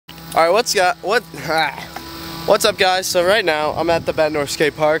Alright, what's up guys? So right now I'm at the Bettendorf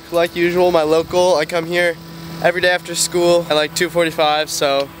skate park. Like usual, my local. I come here every day after school at like 2:45.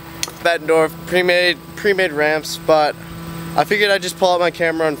 So Bettendorf, pre-made ramps, but I figured I'd just pull out my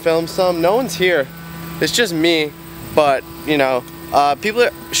camera and film some. No one's here. It's just me, but you know, people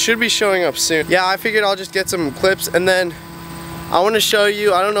should be showing up soon. Yeah, I figured I'll just get some clips and then I want to show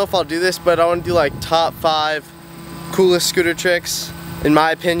you, I don't know if I'll do this, but I want to do like top 5 coolest scooter tricks in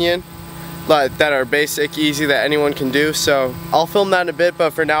my opinion, like that are basic, easy, that anyone can do. So I'll film that in a bit, but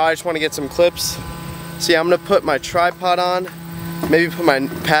for now I just want to get some clips. So yeah, I'm gonna put my tripod on, maybe put my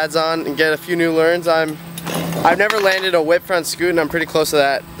pads on and get a few new learns. I've never landed a whip front scoot and I'm pretty close to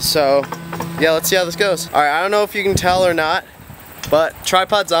that. So yeah, let's see how this goes. Alright, I don't know if you can tell or not, but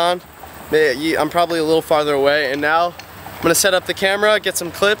tripod's on. I'm probably a little farther away, and now I'm gonna set up the camera, get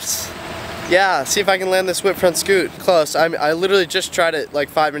some clips. Yeah, see if I can land this whip front scoot. Close. I literally just tried it like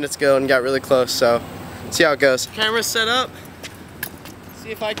 5 minutes ago and got really close, so see how it goes. Camera's set up. See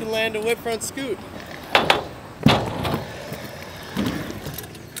if I can land a whip front scoot.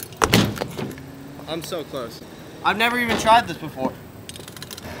 I'm so close. I've never even tried this before.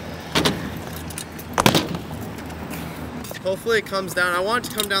 Hopefully it comes down. I want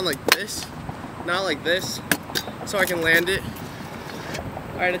it to come down like this, not like this, so I can land it.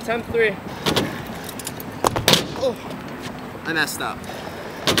 Alright, attempt 3. Oh, I messed up.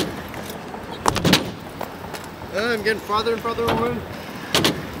 I'm getting farther and farther away.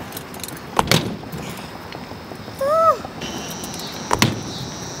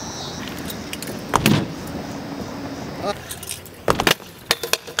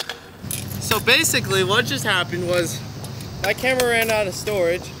 So basically what just happened was my camera ran out of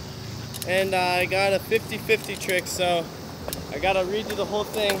storage and I got a 50-50 trick, so I gotta redo the whole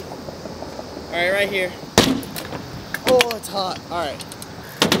thing. Alright, right here. Oh, it's hot. Alright.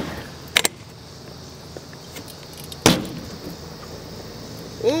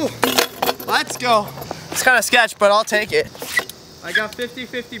 Ooh, let's go. It's kind of sketch, but I'll take it. I got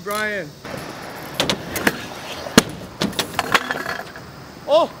 50-50 Brian.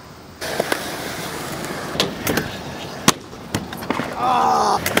 Oh!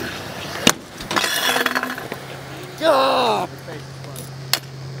 Ah! God!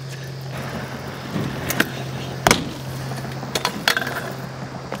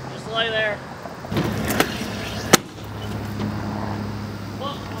 Just lay there.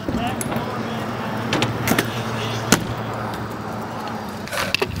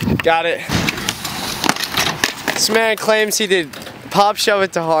 Got it. This man claims he did pop shove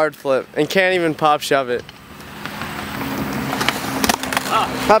it to hard flip and can't even pop shove it.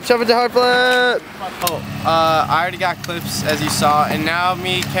 Pop shove it to hard flip! Oh, I already got clips as you saw, and now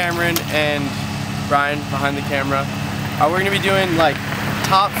me, Cameron, and Brian behind the camera, we're gonna be doing like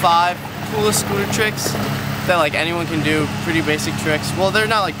top 5 coolest scooter tricks that like anyone can do. Pretty basic tricks. Well, they're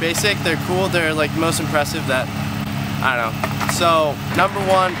not like basic, they're cool, they're like most impressive that, I don't know. So, number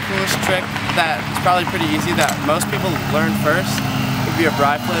 1 coolest trick that is probably pretty easy that most people learn first would be a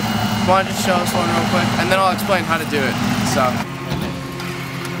Briflip. Want to just show us one real quick, and then I'll explain how to do it. So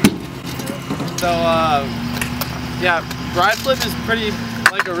yeah, Briflip is pretty,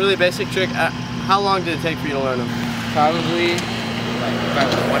 like a really basic trick. How long did it take for you to learn them? Probably, like,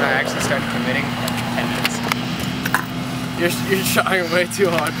 when I actually started committing, 10 minutes. You're trying way too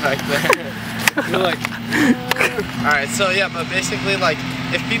hard back there. You're like, alright, so yeah, but basically, like,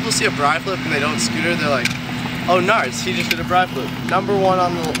 if people see a Briflip and they don't scooter, they're like, oh, Nards, he just did a Briflip. Number 1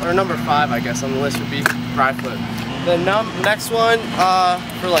 on the, or number 5, I guess, on the list would be Briflip. The next one,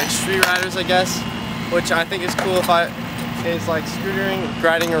 for like street riders, I guess, which I think is cool is like scootering,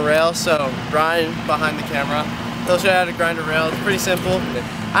 grinding a rail. So Brian behind the camera, he'll show you how to grind a rail. It's pretty simple.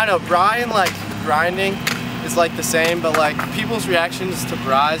 I don't know, Brian, like, grinding is like the same, but like people's reactions to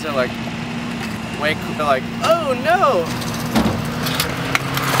Bries are like way cool. They're like, oh no!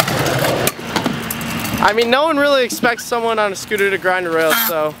 I mean, no one really expects someone on a scooter to grind a rail,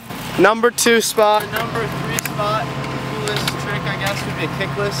 so number 2 spot. Number 3 spot, coolest trick I guess would be a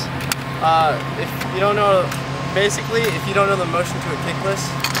kickless. If you don't know, basically if you don't know the motion to a kickless,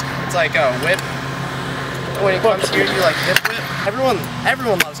 it's like a whip. When it comes here, you like hip whip. Everyone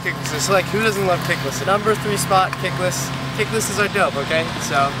loves kicklesses. So like, who doesn't love kickless? Number 3 spot, kickless. Kicklisses are dope, okay?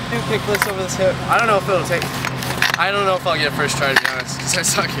 So do kickless over this hip. I don't know if it'll take. I don't know if I'll get first try, to be honest, because I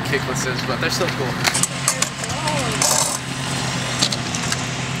suck at kicklisses, but they're still cool.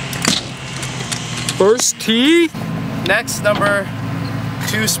 First tee. Next, number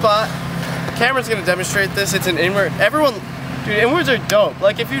 2 spot. Cameron's gonna demonstrate this. It's an inward. Everyone, dude, inwards are dope.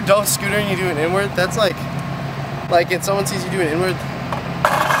 Like, if you don't scooter and you do an inward, that's like if someone sees you do an inward,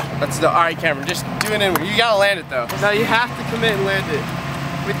 That's the, alright Cameron, just do it inward. You gotta land it though. No, you have to commit and land it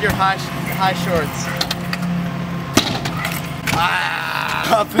with your high shorts.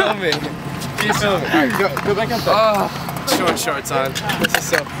 Stop filming. Keep filming. Alright, go back up there. Oh, short shorts on. This is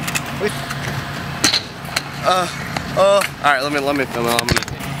so. Alright, let me film it. I'm gonna.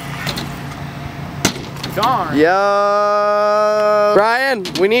 Darn. Yo, Brian,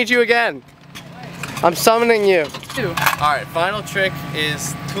 we need you again. I'm summoning you. Alright, final trick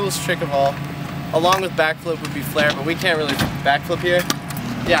is coolest trick of all. Along with backflip would be Flair, but we can't really backflip here.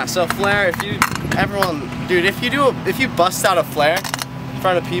 Yeah, so Flair, if you bust out a Flair in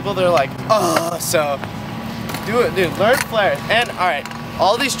front of people, they're like, oh, so do it, dude, learn Flair. And alright,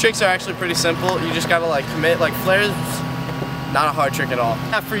 all these tricks are actually pretty simple. You just gotta like commit, like Flair's not a hard trick at all.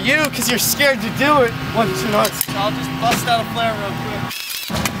 Not for you, cause you're scared to do it. 1, 2, nuts. So I'll just bust out a Flair real quick.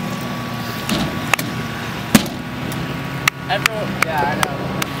 Everyone, yeah, I know.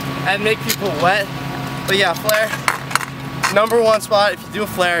 And make people wet. But yeah, Flair, #1 spot. If you do a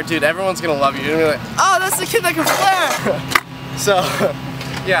Flair, dude, everyone's gonna love you. You're gonna be like, oh, that's the kid that can Flair. So,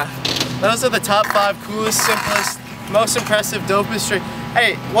 yeah, those are the top 5 coolest, simplest, most impressive, dopest trick.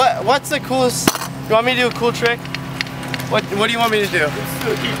 Hey, what's the coolest? You want me to do a cool trick? What do you want me to do?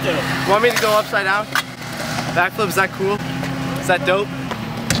 You want me to go upside down? Backflip, is that cool? Is that dope?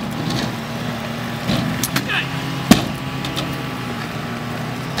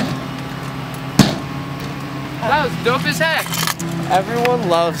 That was dope as heck. Everyone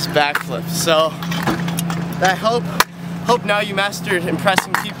loves backflips, so I hope now you mastered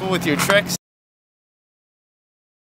impressing people with your tricks.